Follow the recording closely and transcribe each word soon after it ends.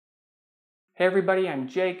Hey everybody, I'm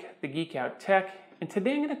Jake, the GeekOutTech, and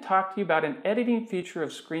today I'm going to talk to you about an editing feature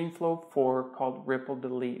of ScreenFlow 4 called Ripple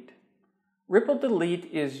Delete. Ripple Delete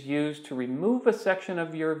is used to remove a section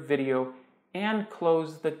of your video and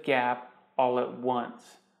close the gap all at once.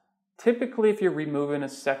 Typically, if you're removing a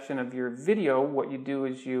section of your video, what you do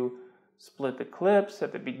is you split the clips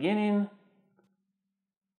at the beginning,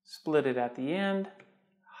 split it at the end,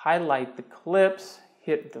 highlight the clips,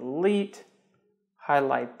 hit delete,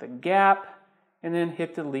 highlight the gap, and then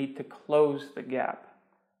hit delete to close the gap.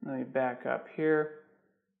 Let me back up here.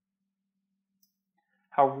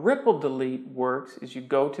 How Ripple Delete works is you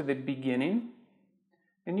go to the beginning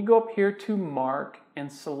and you go up here to Mark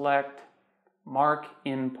and select Mark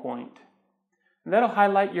In Point. And that'll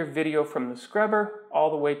highlight your video from the scrubber all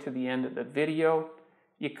the way to the end of the video.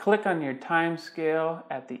 You click on your time scale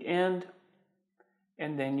at the end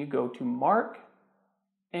and then you go to Mark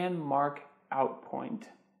and Mark Out Point.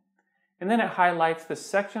 And then it highlights the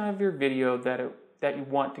section of your video that you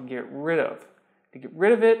want to get rid of. To get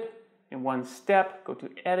rid of it, in one step, go to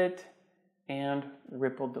Edit and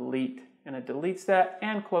Ripple Delete. And it deletes that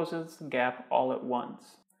and closes the gap all at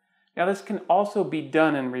once. Now this can also be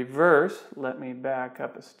done in reverse. Let me back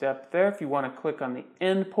up a step there. If you want to click on the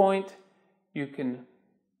end point, you can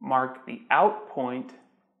mark the out point,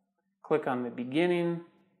 click on the beginning,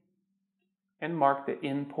 and mark the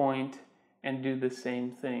end point, and do the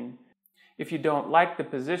same thing. If you don't like the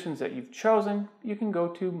positions that you've chosen, you can go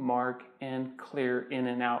to Mark and Clear In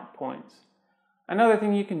and Out Points. Another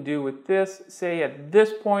thing you can do with this, say at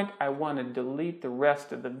this point I want to delete the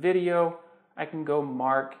rest of the video, I can go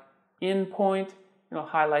Mark In Point, and it'll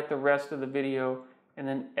highlight the rest of the video, and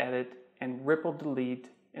then Edit and Ripple Delete,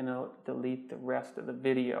 and it'll delete the rest of the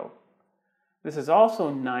video. This is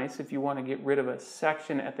also nice if you want to get rid of a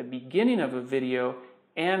section at the beginning of a video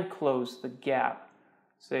and close the gap.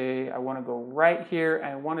 Say I want to go right here and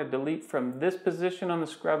I want to delete from this position on the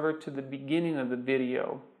scrubber to the beginning of the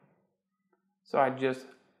video. So I just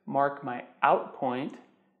mark my out point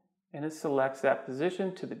and it selects that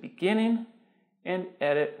position to the beginning and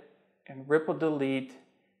Edit and Ripple Delete,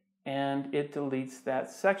 and it deletes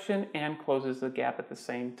that section and closes the gap at the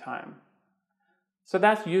same time. So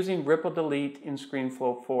that's using Ripple Delete in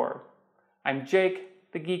ScreenFlow 4. I'm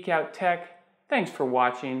Jake, the GeekOutTech. Thanks for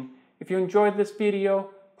watching. If you enjoyed this video,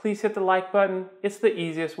 please hit the like button. It's the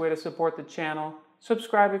easiest way to support the channel.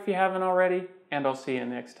 Subscribe if you haven't already, and I'll see you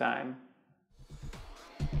next time.